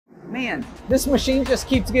man, this machine just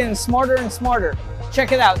keeps getting smarter and smarter.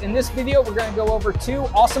 Check it out. In this video, we're going to go over 2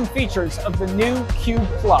 awesome features of the new Cube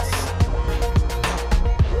Plus.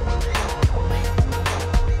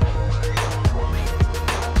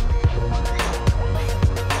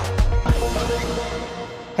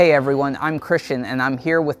 Hey everyone, I'm Christian and I'm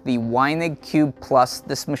here with the Weinig Cube Plus,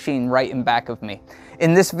 this machine right in back of me.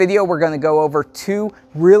 In this video, we're going to go over 2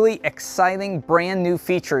 really exciting brand new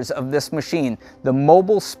features of this machine, the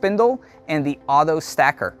mobile spindle and the auto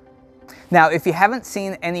stacker. Now, if you haven't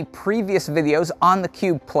seen any previous videos on the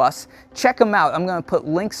Cube Plus, check them out. I'm going to put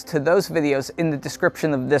links to those videos in the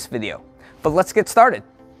description of this video. But let's get started.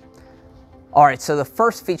 All right, so the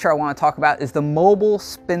first feature I want to talk about is the mobile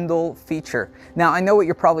spindle feature. Now, I know what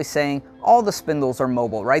you're probably saying, all the spindles are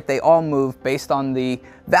mobile, right? They all move based on the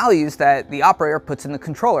values that the operator puts in the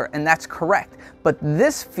controller, and that's correct. But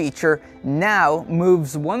this feature now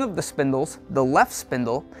moves one of the spindles, the left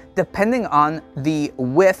spindle, depending on the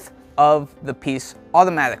width of the piece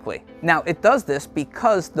automatically. Now, it does this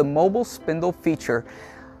because the mobile spindle feature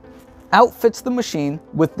outfits the machine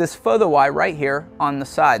with this photo eye right here on the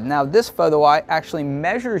side. Now, this photo eye actually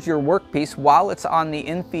measures your workpiece while it's on the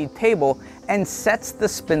in-feed table and sets the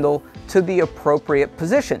spindle to the appropriate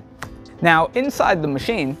position. Now, inside the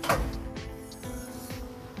machine,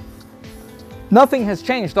 nothing has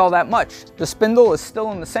changed all that much. The spindle is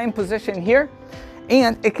still in the same position here,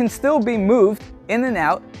 and it can still be moved in and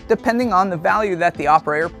out depending on the value that the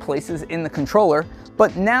operator places in the controller.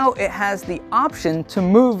 But now it has the option to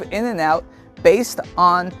move in and out based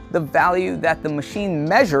on the value that the machine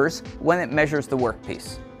measures when it measures the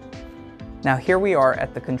workpiece. Now here we are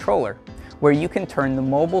at the controller, where you can turn the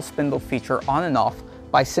mobile spindle feature on and off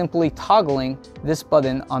by simply toggling this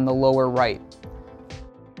button on the lower right.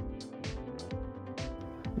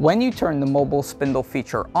 When you turn the mobile spindle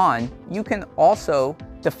feature on, you can also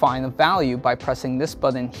define a value by pressing this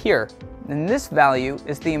button here. And this value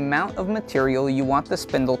is the amount of material you want the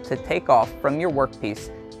spindle to take off from your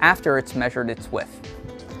workpiece after it's measured its width.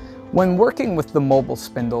 When working with the mobile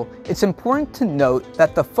spindle, it's important to note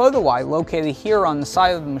that the photo eye located here on the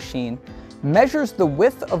side of the machine measures the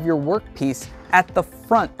width of your workpiece at the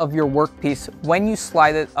front of your workpiece when you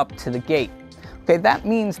slide it up to the gate. Okay, that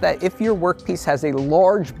means that if your workpiece has a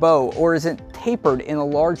large bow or isn't tapered in a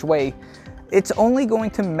large way, it's only going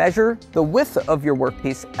to measure the width of your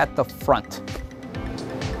workpiece at the front.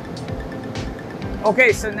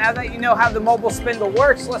 Okay, so now that you know how the mobile spindle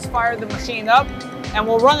works, let's fire the machine up and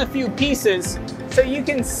we'll run a few pieces so you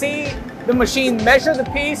can see the machine measure the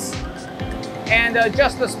piece and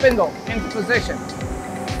adjust the spindle into position.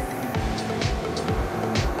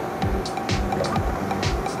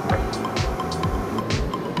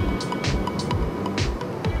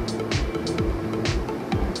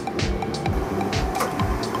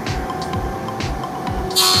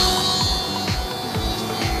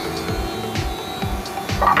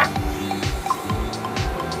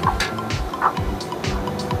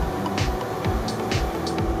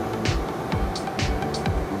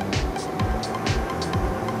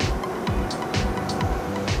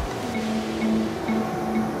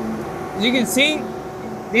 As you can see,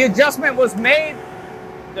 the adjustment was made.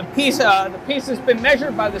 The piece has been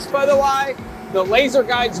measured by this photo eye. The laser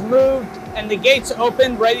guides moved, and the gates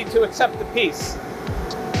opened, ready to accept the piece.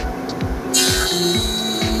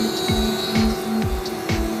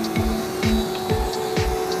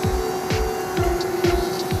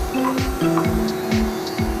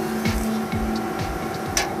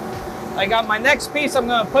 I got my next piece. I'm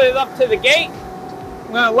going to put it up to the gate.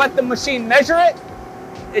 I'm going to let the machine measure it.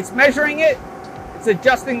 It's measuring it, it's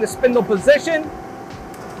adjusting the spindle position,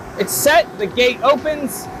 it's set, the gate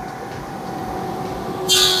opens,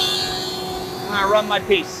 and I run my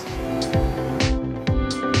piece.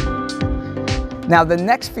 Now the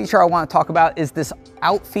next feature I want to talk about is this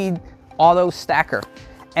outfeed auto stacker.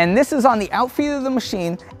 And this is on the outfeed of the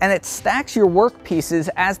machine, and it stacks your work pieces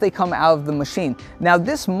as they come out of the machine. Now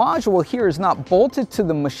this module here is not bolted to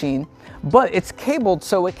the machine, but it's cabled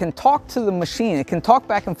so it can talk to the machine. It can talk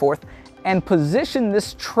back and forth and position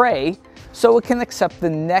this tray so it can accept the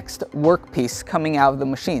next workpiece coming out of the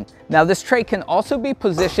machine. Now this tray can also be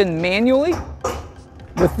positioned manually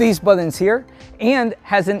with these buttons here, and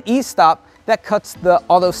has an e-stop that cuts the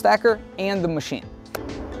auto stacker and the machine.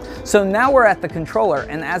 So now we're at the controller,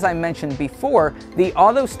 and as I mentioned before, the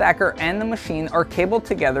auto stacker and the machine are cabled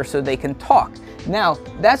together so they can talk. Now,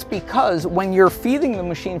 that's because when you're feeding the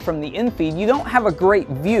machine from the in-feed, you don't have a great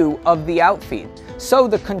view of the outfeed. So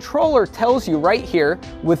the controller tells you right here,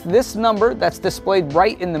 with this number that's displayed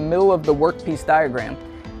right in the middle of the workpiece diagram,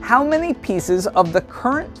 how many pieces of the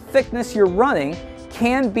current thickness you're running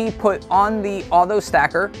can be put on the auto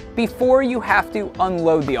stacker before you have to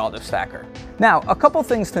unload the auto stacker. Now, a couple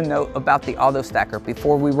things to note about the auto stacker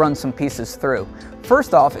before we run some pieces through.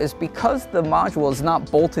 First off is because the module is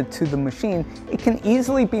not bolted to the machine, it can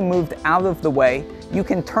easily be moved out of the way. You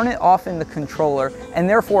can turn it off in the controller and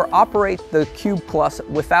therefore operate the Cube Plus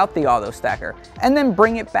without the auto stacker, and then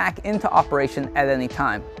bring it back into operation at any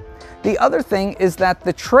time. The other thing is that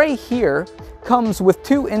the tray here comes with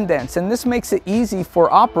 2 indents, and this makes it easy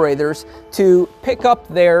for operators to pick up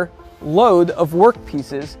their load of work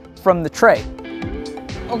pieces from the tray.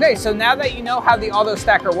 Okay, so now that you know how the auto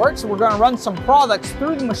stacker works, we're going to run some products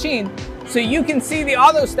through the machine so you can see the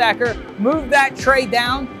auto stacker move that tray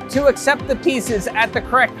down to accept the pieces at the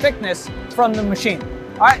correct thickness from the machine.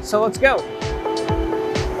 All right, so let's go.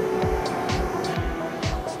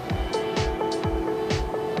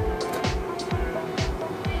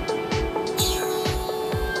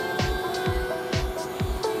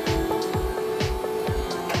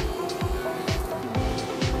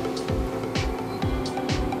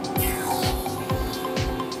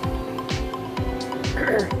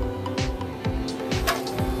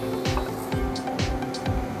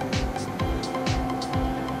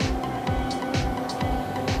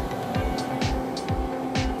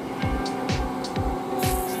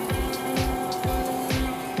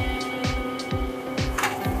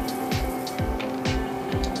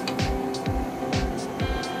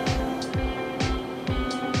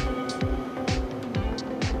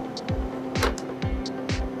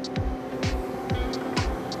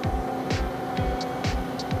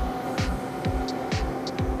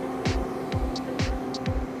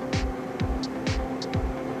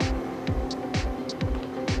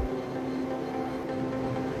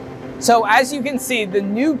 So as you can see, the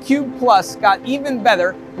new Cube Plus got even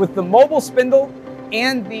better with the mobile spindle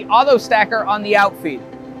and the auto stacker on the outfeed.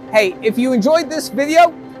 Hey, if you enjoyed this video,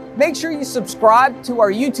 make sure you subscribe to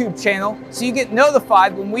our YouTube channel so you get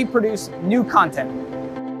notified when we produce new content.